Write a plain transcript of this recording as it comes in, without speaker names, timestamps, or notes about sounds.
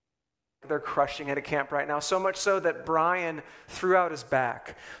they're crushing it at camp right now. So much so that Brian threw out his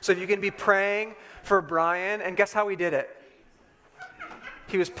back. So if you can be praying for Brian, and guess how he did it?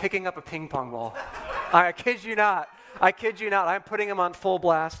 He was picking up a ping pong ball. I kid you not. I'm putting him on full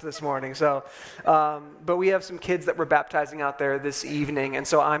blast this morning. So, but we have some kids that we're baptizing out there this evening, and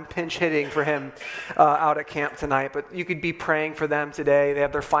so I'm pinch hitting for him out at camp tonight. But you could be praying for them today. They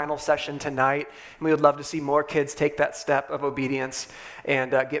have their final session tonight, and we would love to see more kids take that step of obedience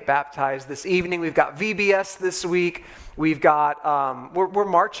and get baptized this evening. We've got VBS this week. We've got, we're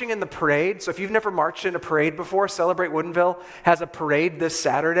marching in the parade. So if you've never marched in a parade before, Celebrate Woodinville has a parade this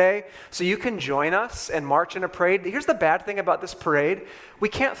Saturday. So you can join us and march in a parade. Here's the bad thing about this parade. We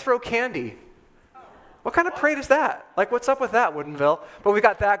can't throw candy. What kind of parade is that? Like, what's up with that, Woodinville? But we've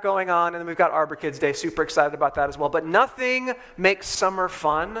got that going on, and then we've got Arbor Kids Day. Super excited about that as well. But nothing makes summer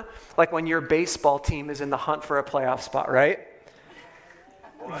fun like when your baseball team is in the hunt for a playoff spot, right?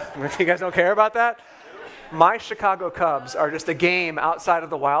 You guys don't care about that? My Chicago Cubs are just a game outside of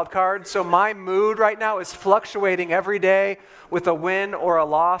the wild card, so my mood right now is fluctuating every day with a win or a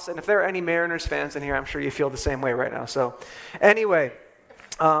loss, and if there are any Mariners fans in here, I'm sure you feel the same way right now. So anyway,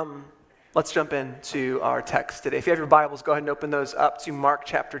 let's jump into our text today. If you have your Bibles, go ahead and open those up to Mark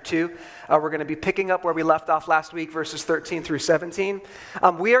chapter 2. We're going to be picking up where we left off last week, verses 13 through 17.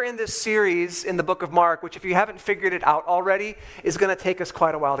 We are in this series in the book of Mark, which if you haven't figured it out already, is going to take us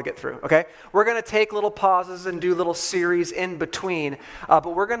quite a while to get through, okay? We're going to take little pauses and do little series in between,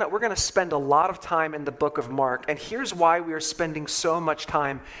 but we're going to spend a lot of time in the book of Mark, and here's why we are spending so much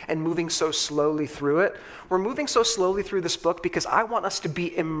time and moving so slowly through it. We're moving so slowly through this book because I want us to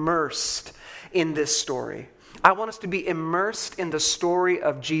be immersed in this story. I want us to be immersed in the story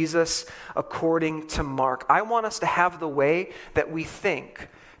of Jesus according to Mark. I want us to have the way that we think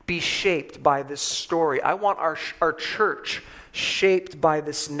be shaped by this story. I want our church shaped by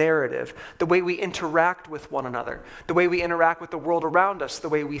this narrative, the way we interact with one another, the way we interact with the world around us, the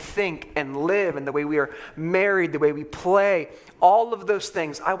way we think and live, and the way we are married, the way we play, all of those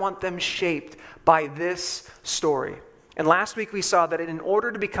things, I want them shaped by this story. And last week we saw that in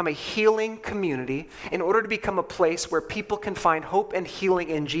order to become a healing community, in order to become a place where people can find hope and healing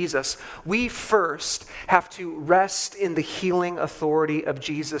in Jesus, we first have to rest in the healing authority of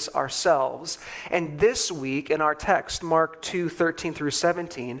Jesus ourselves. And this week in our text, Mark 2, 13 through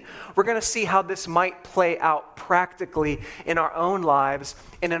 17, we're going to see how this might play out practically in our own lives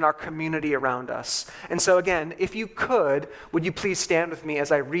and in our community around us. And so again, if you could, would you please stand with me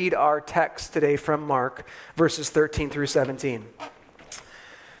as I read our text today from Mark, verses 13 through 17.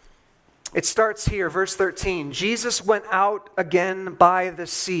 It starts here, verse 13. Jesus went out again by the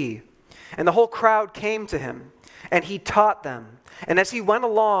sea, and the whole crowd came to him, and he taught them. And as he went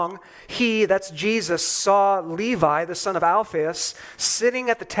along, he, that's Jesus, saw Levi, the son of Alphaeus, sitting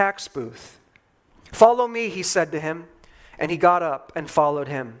at the tax booth. "Follow me," he said to him. And he got up and followed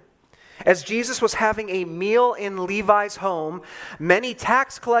him. As Jesus was having a meal in Levi's home, many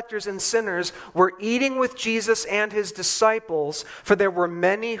tax collectors and sinners were eating with Jesus and his disciples, for there were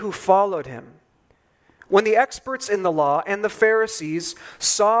many who followed him. When the experts in the law and the Pharisees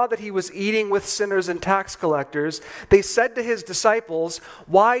saw that he was eating with sinners and tax collectors, they said to his disciples,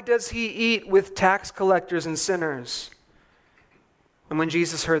 "Why does he eat with tax collectors and sinners?" And when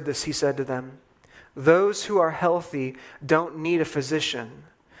Jesus heard this, he said to them, "Those who are healthy don't need a physician,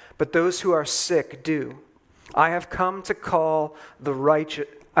 but those who are sick do. I have come not to call the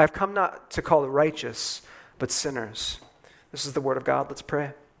righteous, but sinners." This is the word of God. Let's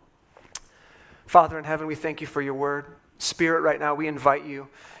pray. Father in heaven, we thank you for your word. Spirit, right now we invite you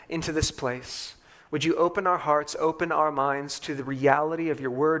into this place. Would you open our hearts, open our minds to the reality of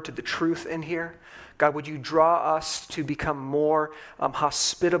your word, to the truth in here? God, would you draw us to become more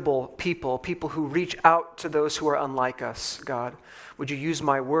hospitable people who reach out to those who are unlike us, God. Would you use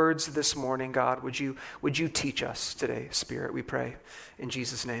my words this morning, God? Would you teach us today, Spirit, we pray. In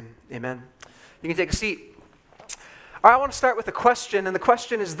Jesus' name, amen. You can take a seat. All right, I want to start with a question, and the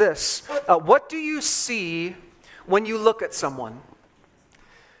question is this. What do you see when you look at someone?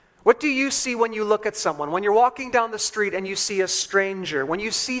 What do you see when you look at someone? When you're walking down the street and you see a stranger, when you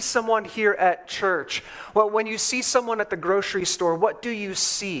see someone here at church, when you see someone at the grocery store, what do you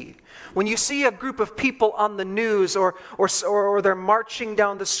see? When you see a group of people on the news or they're marching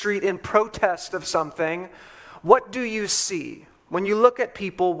down the street in protest of something, what do you see? When you look at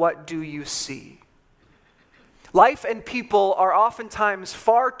people, what do you see? Life and people are oftentimes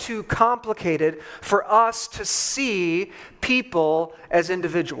far too complicated for us to see people as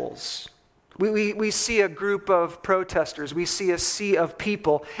individuals. We see a group of protesters, we see a sea of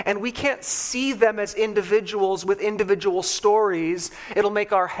people, and we can't see them as individuals with individual stories. It'll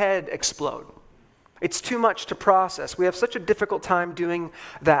make our head explode. It's too much to process. We have such a difficult time doing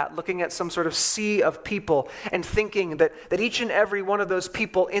that, looking at some sort of sea of people and thinking that each and every one of those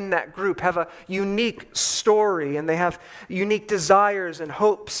people in that group have a unique story and they have unique desires and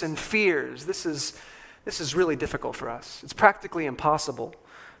hopes and fears. This is really difficult for us. It's practically impossible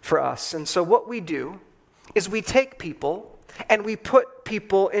for us. And so what we do is we take people and we put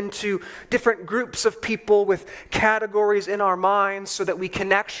people into different groups of people with categories in our minds so that we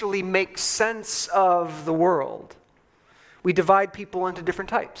can actually make sense of the world. We divide people into different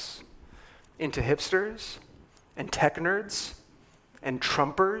types, into hipsters and tech nerds and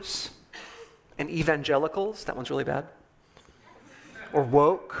Trumpers and evangelicals. That one's really bad. Or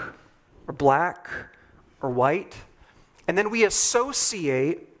woke or black or white. And then we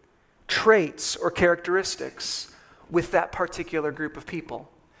associate traits or characteristics with that particular group of people.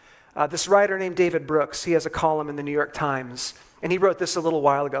 This writer named David Brooks, he has a column in the New York Times, and he wrote this a little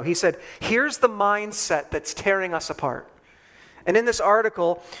while ago. He said, here's the mindset that's tearing us apart. And in this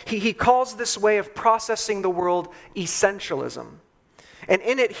article, he calls this way of processing the world essentialism. And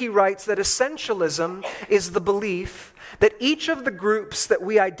in it, he writes that essentialism is the belief that each of the groups that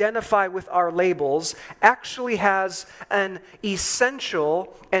we identify with our labels actually has an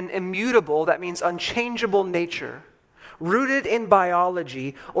essential and immutable, that means unchangeable nature, rooted in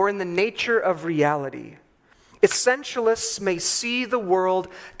biology or in the nature of reality. Essentialists may see the world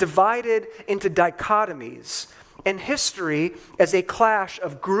divided into dichotomies and history as a clash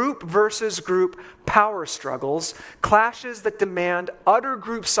of group versus group power struggles, clashes that demand utter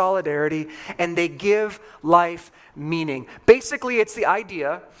group solidarity, and they give life meaning. Basically, it's the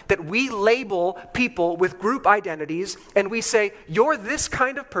idea that we label people with group identities and we say, you're this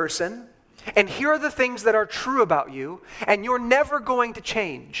kind of person, and here are the things that are true about you, and you're never going to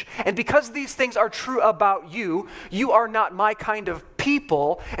change. And because these things are true about you, you are not my kind of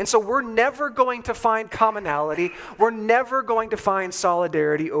people, and so we're never going to find commonality. We're never going to find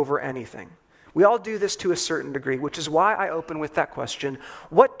solidarity over anything. We all do this to a certain degree, which is why I open with that question.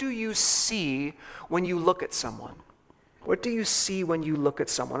 What do you see when you look at someone? What do you see when you look at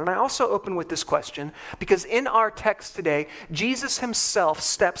someone? And I also open with this question because in our text today, Jesus himself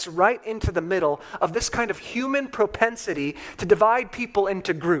steps right into the middle of this kind of human propensity to divide people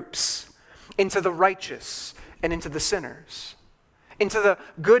into groups, into the righteous and into the sinners, into the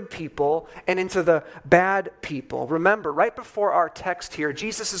good people and into the bad people. Remember, right before our text here,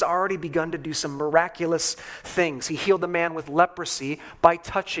 Jesus has already begun to do some miraculous things. He healed a man with leprosy by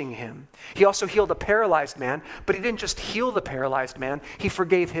touching him. He also healed a paralyzed man, but he didn't just heal the paralyzed man, he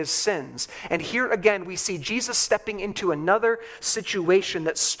forgave his sins. And here again, we see Jesus stepping into another situation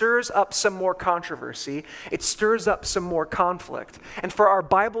that stirs up some more controversy. It stirs up some more conflict. And for our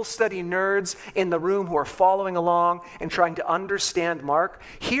Bible study nerds in the room who are following along and trying to understand Mark,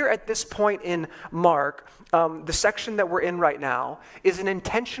 here at this point in Mark, the section that we're in right now is an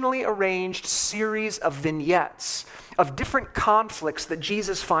intentionally arranged series of vignettes of different conflicts that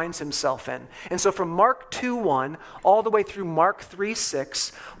Jesus finds himself in. And so from Mark 2:1 all the way through Mark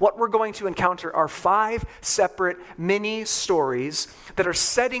 3:6, what we're going to encounter are 5 separate mini stories that are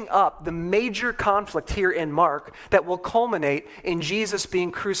setting up the major conflict here in Mark that will culminate in Jesus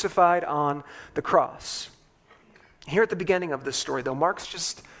being crucified on the cross. Here at the beginning of this story, though, Mark's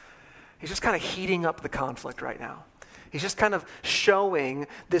just kind of heating up the conflict right now. He's just kind of showing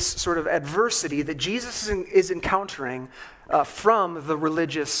this sort of adversity that Jesus is encountering from the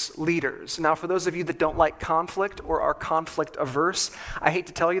religious leaders. Now, for those of you that don't like conflict or are conflict averse, I hate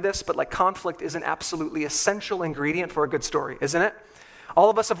to tell you this, but like conflict is an absolutely essential ingredient for a good story, isn't it? All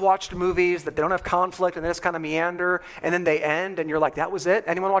of us have watched movies that don't have conflict and they just kind of meander and then they end and you're like, that was it?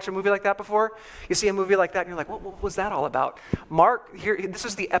 Anyone watch a movie like that before? You see a movie like that and you're like, what was that all about? Mark, here, this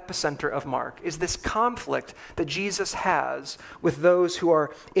is the epicenter of Mark, is this conflict that Jesus has with those who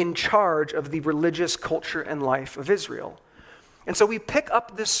are in charge of the religious culture and life of Israel. And so we pick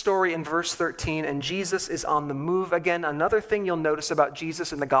up this story in verse 13, and Jesus is on the move again. Another thing you'll notice about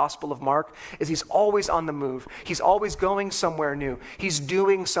Jesus in the Gospel of Mark is he's always on the move. He's always going somewhere new. He's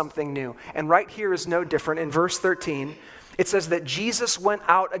doing something new. And right here is no different. In verse 13, it says that Jesus went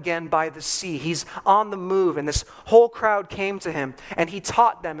out again by the sea. He's on the move, and this whole crowd came to him, and he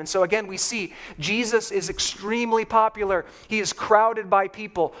taught them. And so again, we see Jesus is extremely popular. He is crowded by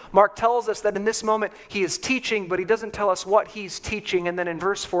people. Mark tells us that in this moment, he is teaching, but he doesn't tell us what he's teaching. And then in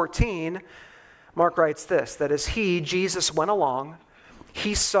verse 14, Mark writes this, that as Jesus went along,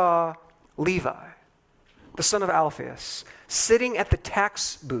 he saw Levi, the son of Alphaeus, sitting at the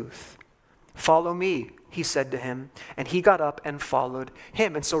tax booth. "Follow me," he said to him, and he got up and followed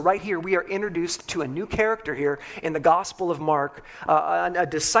him. And so right here, we are introduced to a new character here in the Gospel of Mark, a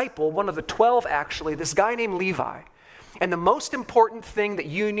disciple, one of the 12 actually, this guy named Levi. And the most important thing that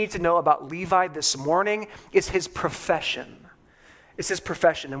you need to know about Levi this morning is his profession. It's his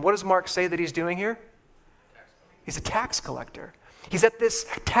profession. And what does Mark say that he's doing here? He's a tax collector. He's at this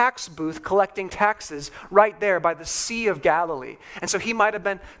tax booth collecting taxes right there by the Sea of Galilee. And so he might have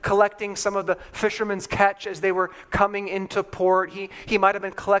been collecting some of the fishermen's catch as they were coming into port. He might have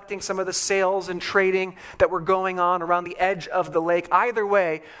been collecting some of the sales and trading that were going on around the edge of the lake. Either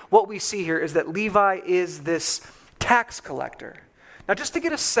way, what we see here is that Levi is this tax collector. Now, just to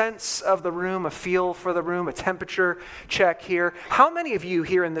get a sense of the room, a feel for the room, a temperature check here, how many of you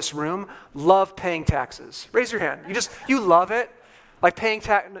here in this room love paying taxes? Raise your hand. You love it? Like paying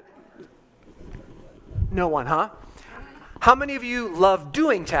tax? No one, huh? How many of you love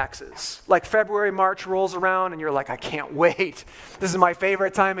doing taxes? Like February, March rolls around and you're like, I can't wait. This is my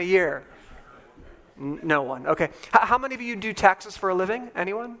favorite time of year. No one. Okay. How many of you do taxes for a living?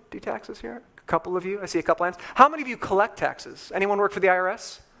 Anyone do taxes here? A couple of you. I see a couple hands. How many of you collect taxes? Anyone work for the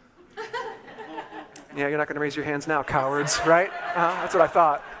IRS? Yeah, you're not going to raise your hands now, cowards, right? That's what I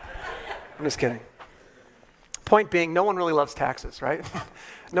thought. I'm just kidding. Point being, no one really loves taxes, right?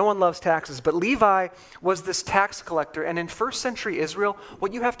 No one loves taxes. But Levi was this tax collector. And in first century Israel,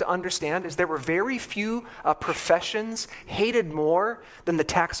 what you have to understand is there were very few professions hated more than the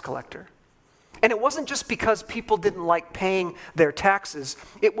tax collector. And it wasn't just because people didn't like paying their taxes.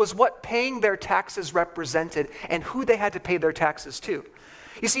 It was what paying their taxes represented and who they had to pay their taxes to.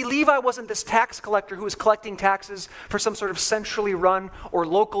 You see, Levi wasn't this tax collector who was collecting taxes for some sort of centrally run or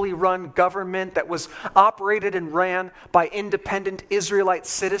locally run government that was operated and ran by independent Israelite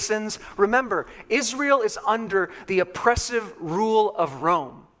citizens. Remember, Israel is under the oppressive rule of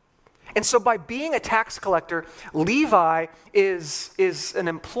Rome. And so by being a tax collector, Levi is an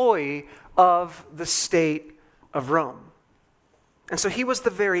employee of the state of Rome. And so he was the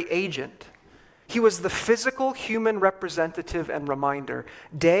very agent. He was the physical human representative and reminder,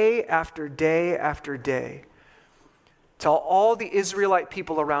 day after day after day, to all the Israelite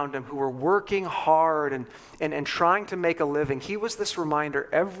people around him who were working hard and trying to make a living. He was this reminder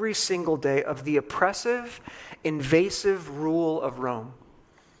every single day of the oppressive, invasive rule of Rome.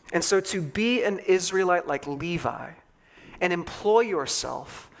 And so to be an Israelite like Levi and employ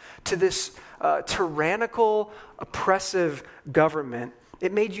yourself to this tyrannical, oppressive government,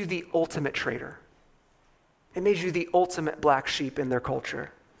 it made you the ultimate traitor. It made you the ultimate black sheep in their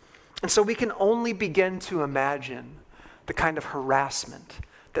culture. And so we can only begin to imagine the kind of harassment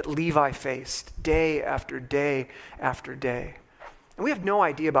that Levi faced day after day after day. And we have no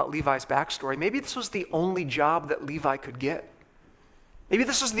idea about Levi's backstory. Maybe this was the only job that Levi could get. Maybe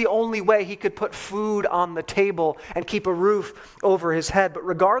this was the only way he could put food on the table and keep a roof over his head. But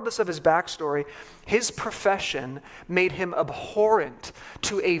regardless of his backstory, his profession made him abhorrent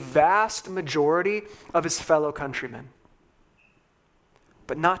to a vast majority of his fellow countrymen.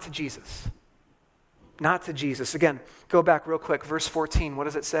 But not to Jesus. Not to Jesus. Again, go back real quick. Verse 14, what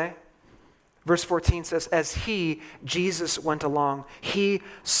does it say? Verse 14 says, as he, Jesus, went along, he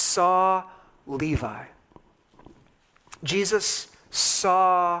saw Levi. Jesus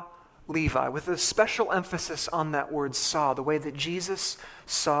saw Levi, with a special emphasis on that word saw, the way that Jesus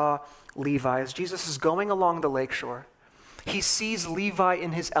saw Levi. As Jesus is going along the lakeshore, he sees Levi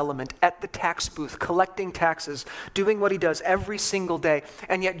in his element at the tax booth, collecting taxes, doing what he does every single day.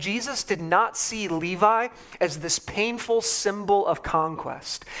 And yet Jesus did not see Levi as this painful symbol of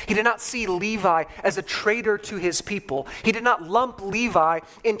conquest. He did not see Levi as a traitor to his people. He did not lump Levi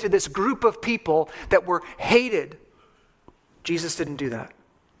into this group of people that were hated. Jesus didn't do that.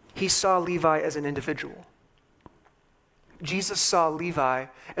 He saw Levi as an individual. Jesus saw Levi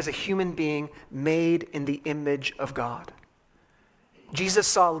as a human being made in the image of God. Jesus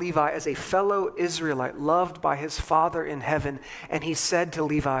saw Levi as a fellow Israelite loved by his Father in heaven, and he said to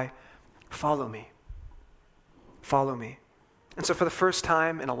Levi, follow me. Follow me. And so for the first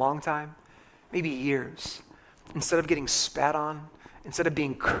time in a long time, maybe years, instead of getting spat on, instead of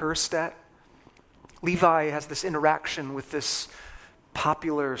being cursed at, Levi has this interaction with this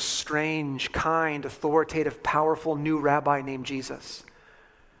popular, strange, kind, authoritative, powerful new rabbi named Jesus.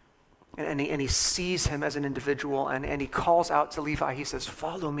 And he sees him as an individual, and he calls out to Levi. He says,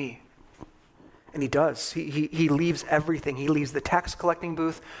 follow me. And he does. He leaves everything. He leaves the tax collecting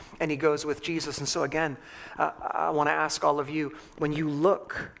booth, and he goes with Jesus. And so again, I want to ask all of you, when you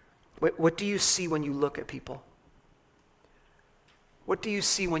look, what do you see when you look at people? What do you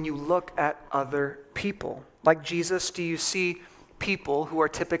see when you look at other people? Like Jesus, do you see people who are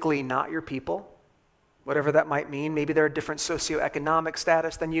typically not your people, whatever that might mean. Maybe they're a different socioeconomic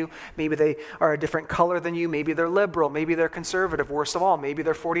status than you. Maybe they are a different color than you. Maybe they're liberal. Maybe they're conservative. Worst of all, maybe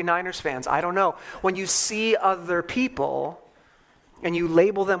they're 49ers fans. I don't know. When you see other people and you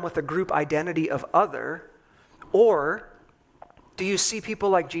label them with a group identity of other, or do you see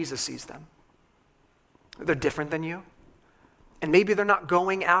people like Jesus sees them? They're different than you. And maybe they're not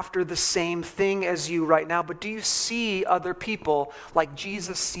going after the same thing as you right now, but do you see other people like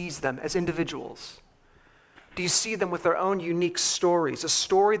Jesus sees them as individuals? Do you see them with their own unique stories, a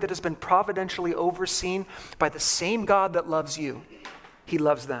story that has been providentially overseen by the same God that loves you? He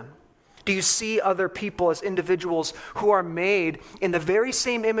loves them. Do you see other people as individuals who are made in the very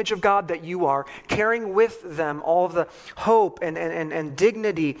same image of God that you are, carrying with them all of the hope and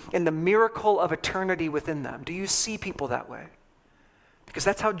dignity and the miracle of eternity within them? Do you see people that way? Because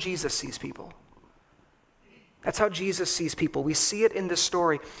that's how Jesus sees people. That's how Jesus sees people. We see it in this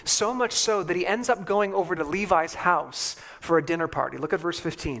story, so much so that he ends up going over to Levi's house for a dinner party. Look at verse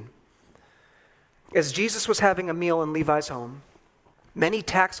 15. As Jesus was having a meal in Levi's home, many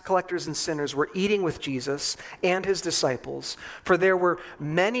tax collectors and sinners were eating with Jesus and his disciples, for there were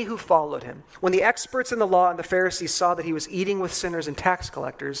many who followed him. When the experts in the law and the Pharisees saw that he was eating with sinners and tax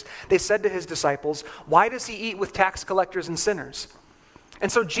collectors, they said to his disciples, "Why does he eat with tax collectors and sinners?"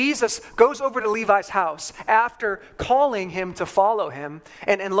 And so Jesus goes over to Levi's house after calling him to follow him.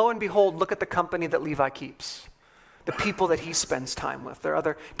 And lo and behold, look at the company that Levi keeps. The people that he spends time with. There are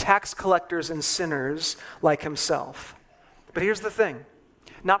other tax collectors and sinners like himself. But here's the thing.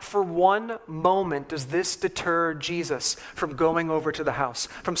 Not for one moment does this deter Jesus from going over to the house,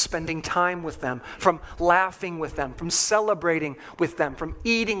 from spending time with them, from laughing with them, from celebrating with them, from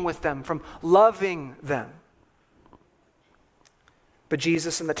eating with them, from loving them. But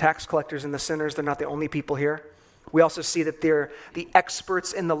Jesus and the tax collectors and the sinners, they're not the only people here. We also see that they're the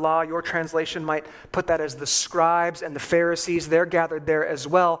experts in the law. Your translation might put that as the scribes and the Pharisees. They're gathered there as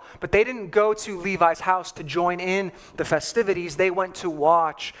well. But they didn't go to Levi's house to join in the festivities. They went to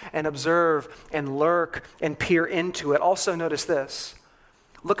watch and observe and lurk and peer into it. Also notice this.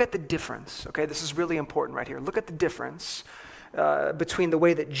 Look at the difference. Okay, this is really important right here. Look at the difference between the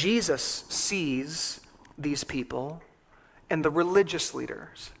way that Jesus sees these people and the religious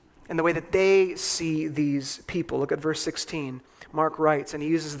leaders, and the way that they see these people. Look at verse 16. Mark writes, and he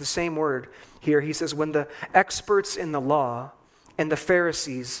uses the same word here. He says, when the experts in the law and the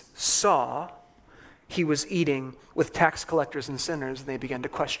Pharisees saw he was eating with tax collectors and sinners, they began to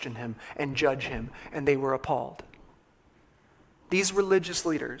question him and judge him, and they were appalled. These religious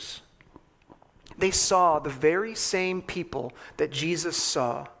leaders, they saw the very same people that Jesus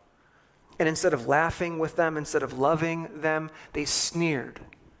saw. And instead of laughing with them, instead of loving them, they sneered.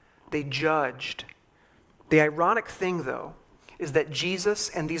 They judged. The ironic thing, though, is that Jesus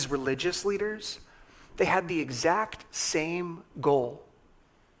and these religious leaders, they had the exact same goal.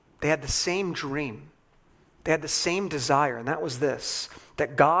 They had the same dream. They had the same desire, and that was this,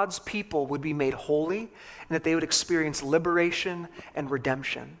 that God's people would be made holy and that they would experience liberation and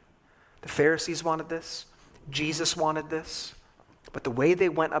redemption. The Pharisees wanted this. Jesus wanted this. But the way they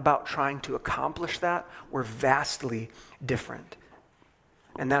went about trying to accomplish that were vastly different.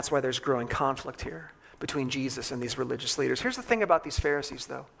 And that's why there's growing conflict here between Jesus and these religious leaders. Here's the thing about these Pharisees,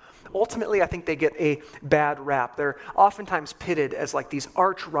 though. Ultimately, I think they get a bad rap. They're oftentimes pitted as like these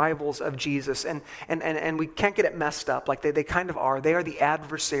arch rivals of Jesus, and we can't get it messed up. Like they kind of are. They are the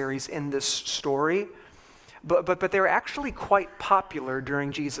adversaries in this story. But they were actually quite popular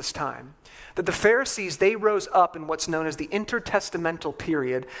during Jesus' time. That the Pharisees, they rose up in what's known as the intertestamental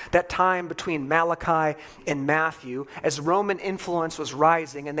period, that time between Malachi and Matthew, as Roman influence was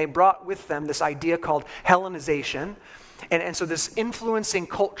rising, and they brought with them this idea called Hellenization. And so this influencing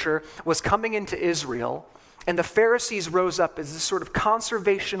culture was coming into Israel, and the Pharisees rose up as this sort of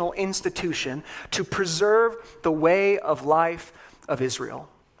conservational institution to preserve the way of life of Israel,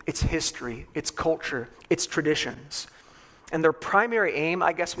 its history, its culture, its traditions. And their primary aim,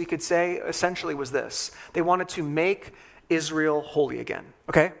 I guess we could say, essentially was this. They wanted to make Israel holy again,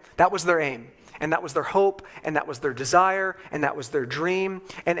 okay? That was their aim, and that was their hope, and that was their desire, and that was their dream.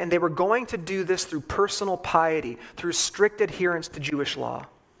 And they were going to do this through personal piety, through strict adherence to Jewish law.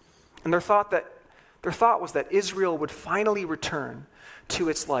 And their thought was that Israel would finally return to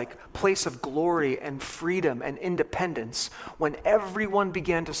its place of glory and freedom and independence when everyone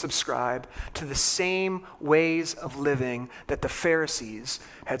began to subscribe to the same ways of living that the Pharisees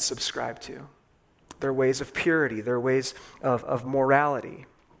had subscribed to. Their ways of purity, their ways of morality.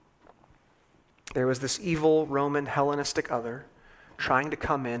 There was this evil Roman Hellenistic other trying to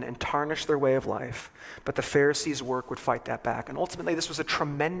come in and tarnish their way of life, but the Pharisees' work would fight that back. And ultimately, this was a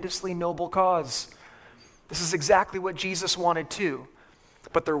tremendously noble cause. This is exactly what Jesus wanted too.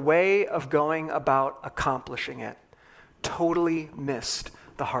 But their way of going about accomplishing it totally missed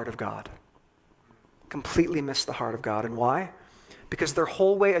the heart of God. Completely missed the heart of God. And why? Because their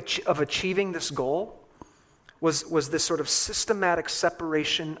whole way of achieving this goal was this sort of systematic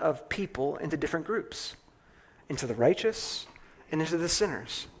separation of people into different groups, into the righteous and into the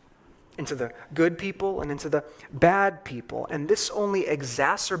sinners, into the good people and into the bad people. And this only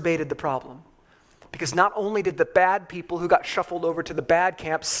exacerbated the problem. Because not only did the bad people who got shuffled over to the bad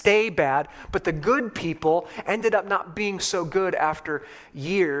camp stay bad, but the good people ended up not being so good after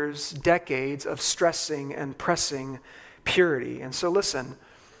years, decades of stressing and pressing purity. And so listen,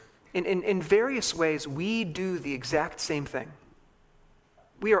 in various ways, we do the exact same thing.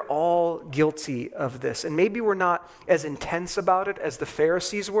 We are all guilty of this. And maybe we're not as intense about it as the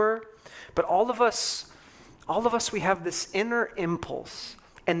Pharisees were, but all of us, we have this inner impulse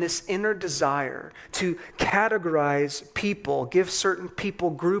and this inner desire to categorize people, give certain people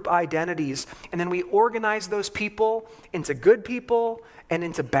group identities, and then we organize those people into good people and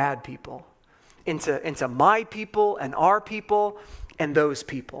into bad people, into my people and our people and those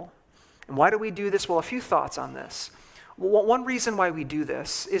people. And why do we do this? Well, a few thoughts on this. Well, one reason why we do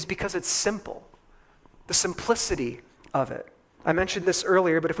this is because it's simple. The simplicity of it. I mentioned this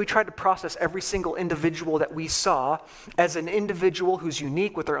earlier, but if we tried to process every single individual that we saw as an individual who's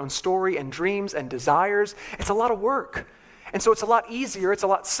unique with their own story and dreams and desires, it's a lot of work. And so it's a lot easier, it's a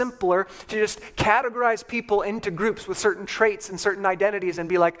lot simpler to just categorize people into groups with certain traits and certain identities and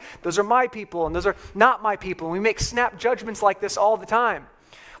be like, those are my people and those are not my people. And we make snap judgments like this all the time.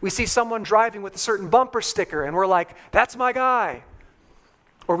 We see someone driving with a certain bumper sticker and we're like, that's my guy.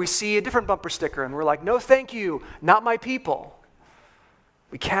 Or we see a different bumper sticker and we're like, no thank you, not my people.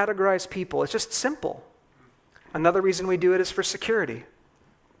 We categorize people. It's just simple. Another reason we do it is for security.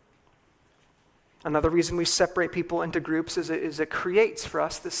 Another reason we separate people into groups is it creates for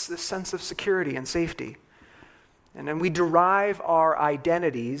us this sense of security and safety. And then we derive our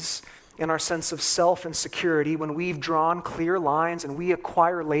identities and our sense of self and security when we've drawn clear lines and we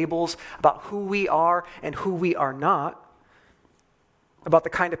acquire labels about who we are and who we are not, about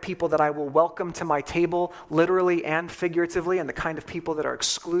the kind of people that I will welcome to my table, literally and figuratively, and the kind of people that are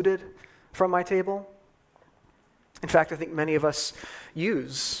excluded from my table. In fact, I think many of us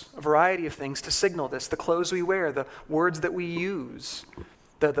use a variety of things to signal this. The clothes we wear, the words that we use,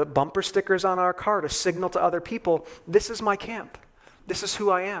 the bumper stickers on our car to signal to other people, this is my camp. This is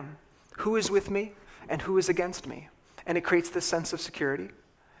who I am. Who is with me and who is against me. And it creates this sense of security.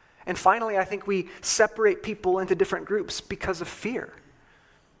 And finally, I think we separate people into different groups because of fear.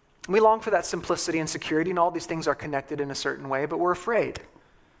 We long for that simplicity and security, and all these things are connected in a certain way, but we're afraid.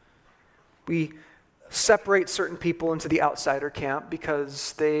 We separate certain people into the outsider camp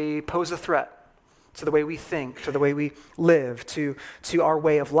because they pose a threat to the way we think, to the way we live, to our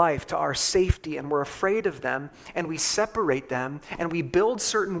way of life, to our safety, and we're afraid of them, and we separate them, and we build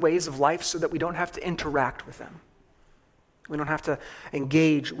certain ways of life so that we don't have to interact with them. We don't have to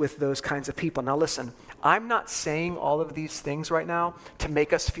engage with those kinds of people. Now listen, I'm not saying all of these things right now to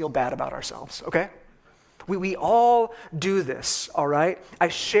make us feel bad about ourselves, okay? We all do this, all right? I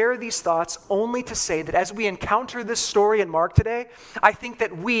share these thoughts only to say that as we encounter this story in Mark today, I think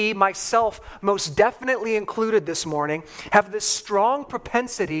that we, myself most definitely included this morning, have this strong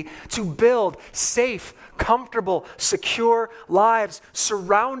propensity to build safe, comfortable, secure lives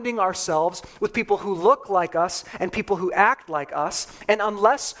surrounding ourselves with people who look like us and people who act like us. And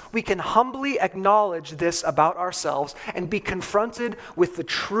unless we can humbly acknowledge this about ourselves and be confronted with the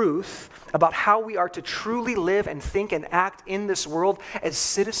truth about how we are to truly live and think and act in this world as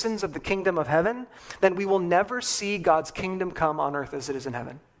citizens of the kingdom of heaven, then we will never see God's kingdom come on earth as it is in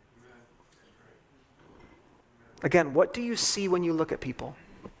heaven. Again, what do you see when you look at people?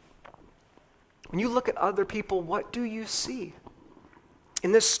 When you look at other people, what do you see?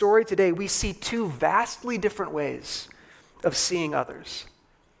 In this story today, we see two vastly different ways of seeing others.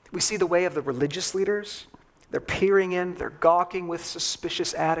 We see the way of the religious leaders. They're peering in, they're gawking with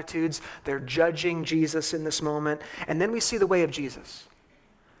suspicious attitudes, they're judging Jesus in this moment. And then we see the way of Jesus.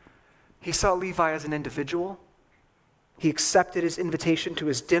 He saw Levi as an individual. He accepted his invitation to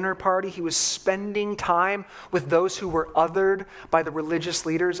his dinner party. He was spending time with those who were othered by the religious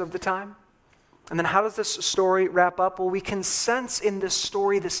leaders of the time. And then how does this story wrap up? Well, we can sense in this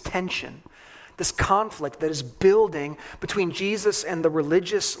story this tension, this conflict that is building between Jesus and the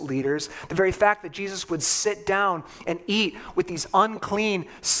religious leaders. The very fact that Jesus would sit down and eat with these unclean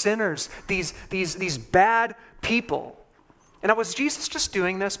sinners, these bad people. And now, was Jesus just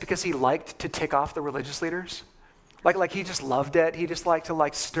doing this because he liked to tick off the religious leaders? Like he just loved it. He just liked to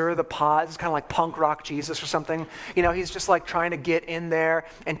stir the pot. It's kind of like punk rock Jesus or something. He's just trying to get in there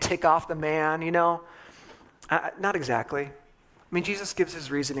and tick off the man, Not exactly. I mean, Jesus gives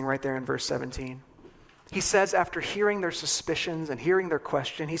his reasoning right there in verse 17. He says, after hearing their suspicions and hearing their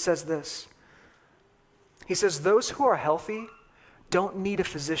question, he says this. He says, those who are healthy don't need a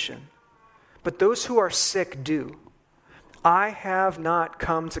physician, but those who are sick do. I have not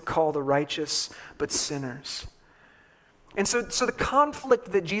come to call the righteous, but sinners. And so the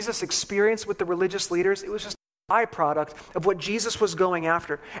conflict that Jesus experienced with the religious leaders, it was just a byproduct of what Jesus was going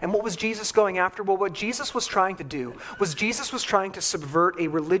after. And what was Jesus going after? Well, what Jesus was trying to do was Jesus was trying to subvert a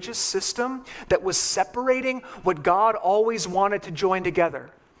religious system that was separating what God always wanted to join together.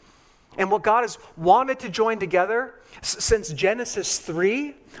 And what God has wanted to join together since Genesis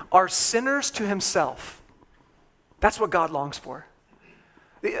 3 are sinners to himself. That's what God longs for.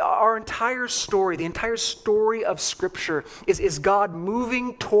 Our entire story, the entire story of Scripture is God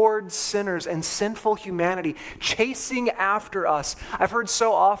moving towards sinners and sinful humanity, chasing after us. I've heard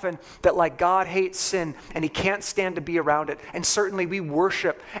so often that God hates sin and he can't stand to be around it. And certainly we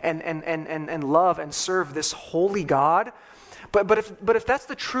worship and love and serve this holy God. But if that's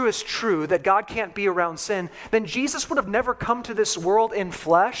the truest true, that God can't be around sin, then Jesus would have never come to this world in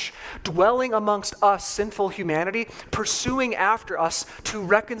flesh, dwelling amongst us, sinful humanity, pursuing after us to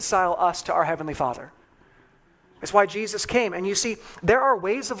reconcile us to our Heavenly Father. That's why Jesus came. And you see, there are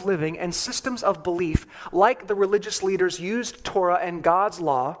ways of living and systems of belief, like the religious leaders used Torah and God's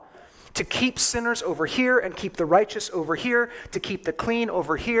law, to keep sinners over here and keep the righteous over here, to keep the clean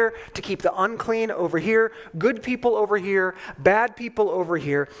over here, to keep the unclean over here, good people over here, bad people over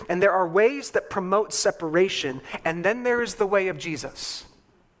here. And there are ways that promote separation. And then there is the way of Jesus.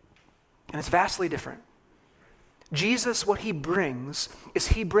 And it's vastly different. Jesus, what he brings is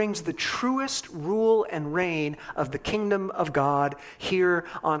he brings the truest rule and reign of the kingdom of God here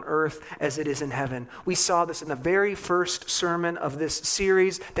on earth as it is in heaven. We saw this in the very first sermon of this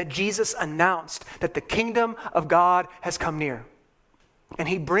series, that Jesus announced that the kingdom of God has come near. And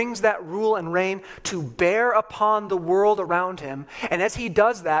he brings that rule and reign to bear upon the world around him. And as he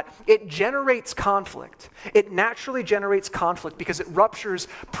does that, it generates conflict. It naturally generates conflict because it ruptures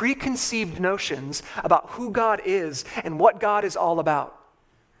preconceived notions about who God is and what God is all about.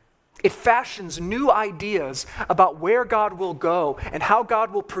 It fashions new ideas about where God will go and how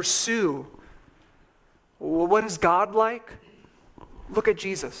God will pursue. Well, what is God like? Look at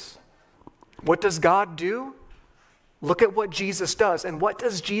Jesus. What does God do? Look at what Jesus does. And what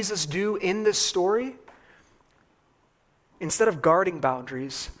does Jesus do in this story? Instead of guarding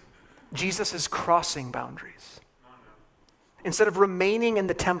boundaries, Jesus is crossing boundaries. Instead of remaining in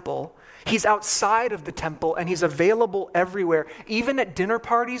the temple, he's outside of the temple and he's available everywhere, even at dinner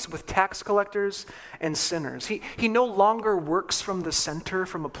parties with tax collectors and sinners. He no longer works from the center,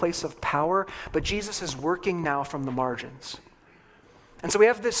 from a place of power, but Jesus is working now from the margins. And so we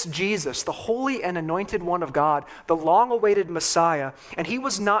have this Jesus, the holy and anointed one of God, the long-awaited Messiah, and he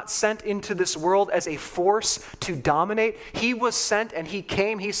was not sent into this world as a force to dominate. He was sent and he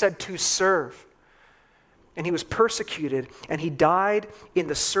came, he said, to serve. And he was persecuted and he died in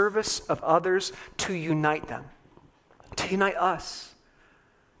the service of others to unite them, to unite us,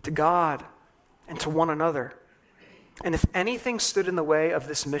 to God and to one another. And if anything stood in the way of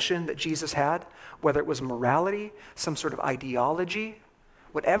this mission that Jesus had, whether it was morality, some sort of ideology,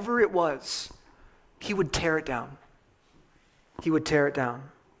 whatever it was, he would tear it down. He would tear it down.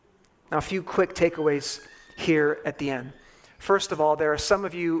 Now, a few quick takeaways here at the end. First of all, there are some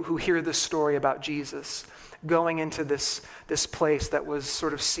of you who hear this story about Jesus going into this place that was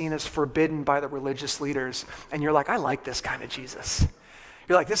sort of seen as forbidden by the religious leaders. And you're like, I like this kind of Jesus.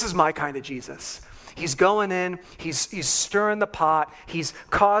 You're like, this is my kind of Jesus. He's going in, he's stirring the pot, he's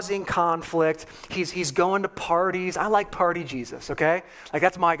causing conflict, he's going to parties. I like party Jesus, okay? Like,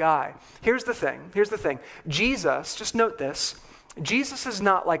 that's my guy. Here's the thing. Jesus, just note this, Jesus is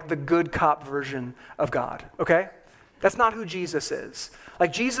not like the good cop version of God, okay? That's not who Jesus is.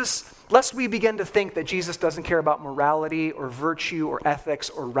 Like Jesus, lest we begin to think that Jesus doesn't care about morality or virtue or ethics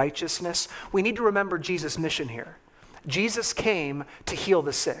or righteousness, we need to remember Jesus' mission here. Jesus came to heal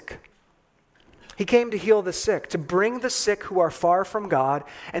the sick. He came to heal the sick, to bring the sick who are far from God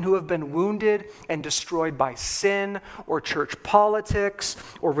and who have been wounded and destroyed by sin or church politics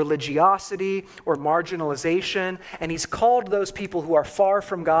or religiosity or marginalization. And he's called those people who are far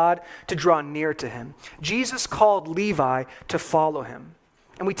from God to draw near to him. Jesus called Levi to follow him.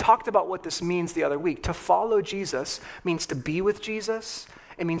 And we talked about what this means the other week. To follow Jesus means to be with Jesus.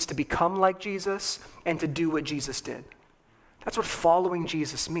 It means to become like Jesus and to do what Jesus did. That's what following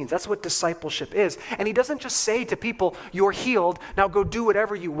Jesus means. That's what discipleship is. And he doesn't just say to people, you're healed, now go do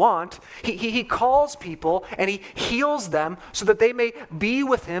whatever you want. He calls people and he heals them so that they may be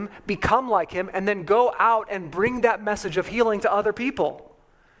with him, become like him, and then go out and bring that message of healing to other people.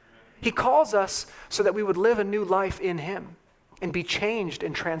 He calls us so that we would live a new life in him and be changed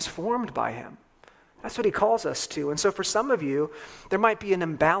and transformed by him. That's what he calls us to. And so for some of you, there might be an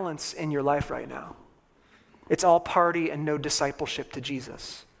imbalance in your life right now. It's all party and no discipleship to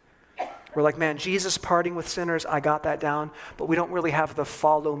Jesus. We're like, man, Jesus partying with sinners, I got that down, but we don't really have the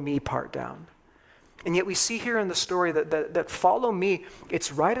follow me part down. And yet we see here in the story that follow me,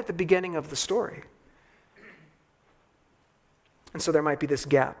 it's right at the beginning of the story. And so there might be this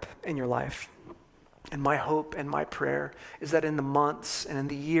gap in your life. And my hope and my prayer is that in the months and in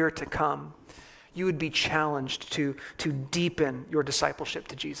the year to come, you would be challenged to deepen your discipleship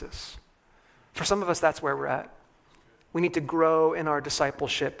to Jesus. For some of us, that's where we're at. We need to grow in our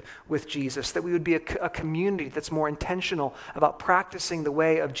discipleship with Jesus, that we would be a community that's more intentional about practicing the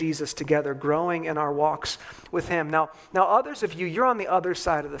way of Jesus together, growing in our walks with him. Now others of you, you're on the other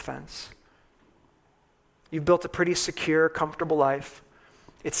side of the fence. You've built a pretty secure, comfortable life.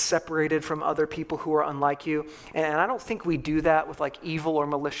 It's separated from other people who are unlike you. And I don't think we do that with like evil or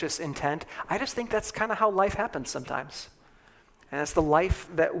malicious intent. I just think that's kind of how life happens sometimes. And it's the life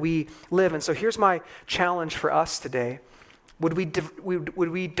that we live. And so here's my challenge for us today. Would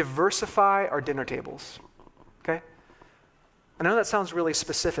we diversify our dinner tables? Okay? I know that sounds really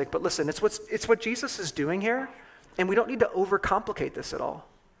specific, but listen, it's what Jesus is doing here, and we don't need to overcomplicate this at all.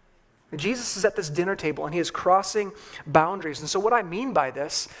 Jesus is at this dinner table, and he is crossing boundaries. And so what I mean by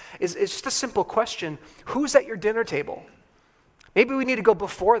this is just a simple question. Who's at your dinner table? Maybe we need to go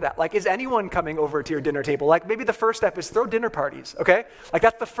before that. Like, is anyone coming over to your dinner table? Like, maybe the first step is throw dinner parties, okay? Like,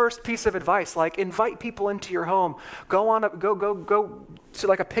 that's the first piece of advice. Like, invite people into your home. Go to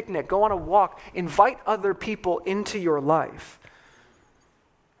like a picnic. Go on a walk. Invite other people into your life.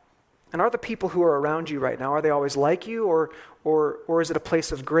 And are the people who are around you right now, are they always like you, or is it a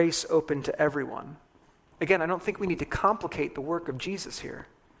place of grace open to everyone? Again, I don't think we need to complicate the work of Jesus here.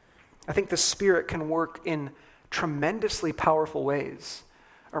 I think the Spirit can work in tremendously powerful ways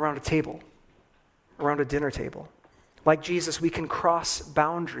around a table, around a dinner table. Like Jesus, we can cross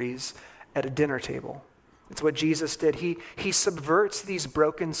boundaries at a dinner table. It's what Jesus did. He subverts these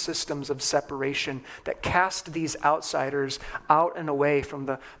broken systems of separation that cast these outsiders out and away from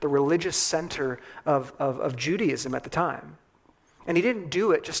the religious center of Judaism at the time. And he didn't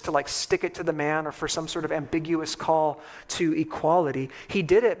do it just to like stick it to the man or for some sort of ambiguous call to equality. He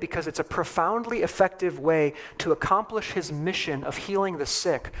did it because it's a profoundly effective way to accomplish his mission of healing the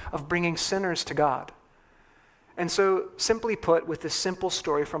sick, of bringing sinners to God. And so, simply put, with this simple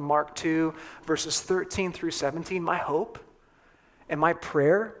story from Mark 2, verses 13 through 17, my hope and my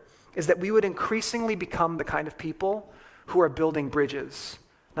prayer is that we would increasingly become the kind of people who are building bridges,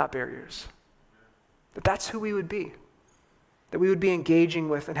 not barriers. That's who we would be. That we would be engaging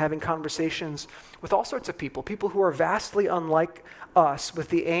with and having conversations with all sorts of people who are vastly unlike us, with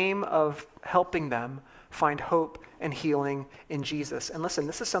the aim of helping them find hope and healing in Jesus. And listen,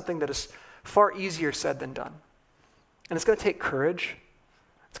 this is something that is far easier said than done. And it's going to take courage.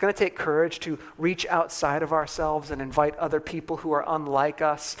 It's going to take courage to reach outside of ourselves and invite other people who are unlike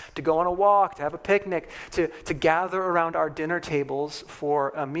us to go on a walk, to have a picnic, to gather around our dinner tables for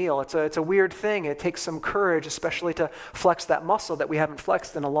a meal. It's a weird thing. It takes some courage, especially to flex that muscle that we haven't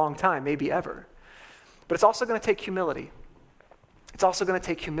flexed in a long time, maybe ever. But it's also going to take humility. It's also going to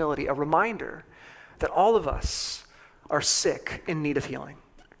take humility, a reminder that all of us are sick in need of healing.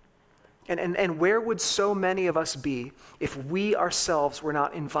 And where would so many of us be if we ourselves were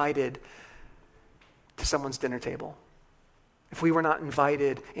not invited to someone's dinner table? If we were not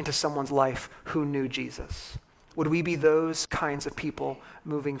invited into someone's life who knew Jesus? Would we be those kinds of people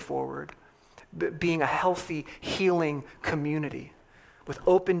moving forward? Being a healthy, healing community with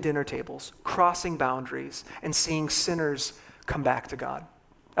open dinner tables, crossing boundaries, and seeing sinners come back to God.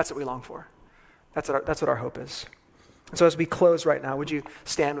 That's what we long for. That's what our hope is. And so as we close right now, would you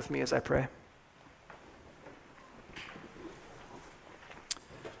stand with me as I pray?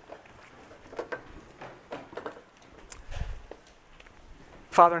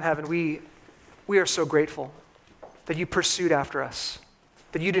 Father in heaven, we are so grateful that you pursued after us,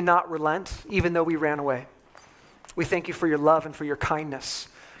 that you did not relent even though we ran away. We thank you for your love and for your kindness.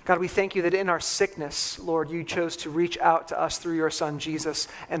 God, we thank you that in our sickness, Lord, you chose to reach out to us through your Son, Jesus,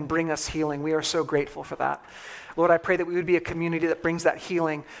 and bring us healing. We are so grateful for that. Lord, I pray that we would be a community that brings that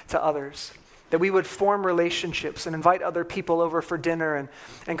healing to others. that we would form relationships and invite other people over for dinner,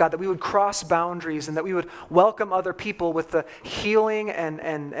 and God, that we would cross boundaries and that we would welcome other people with the healing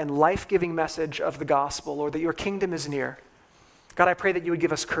and life-giving message of the gospel, Lord, that your kingdom is near. God, I pray that you would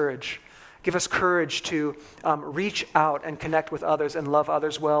give us courage. Give us courage to reach out and connect with others and love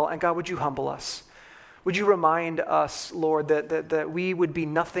others well. And God, would you humble us? Would you remind us, Lord, that we would be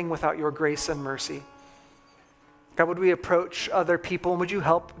nothing without your grace and mercy? God, would we approach other people, and would you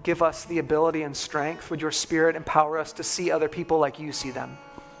help give us the ability and strength? Would your Spirit empower us to see other people like you see them?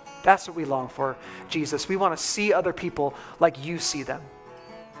 That's what we long for, Jesus. We want to see other people like you see them.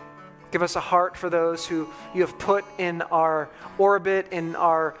 Give us a heart for those who you have put in our orbit, in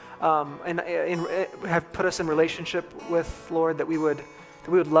our have put us in relationship with, Lord, that we would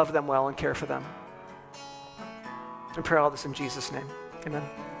love them well and care for them. I pray all this in Jesus' name. Amen.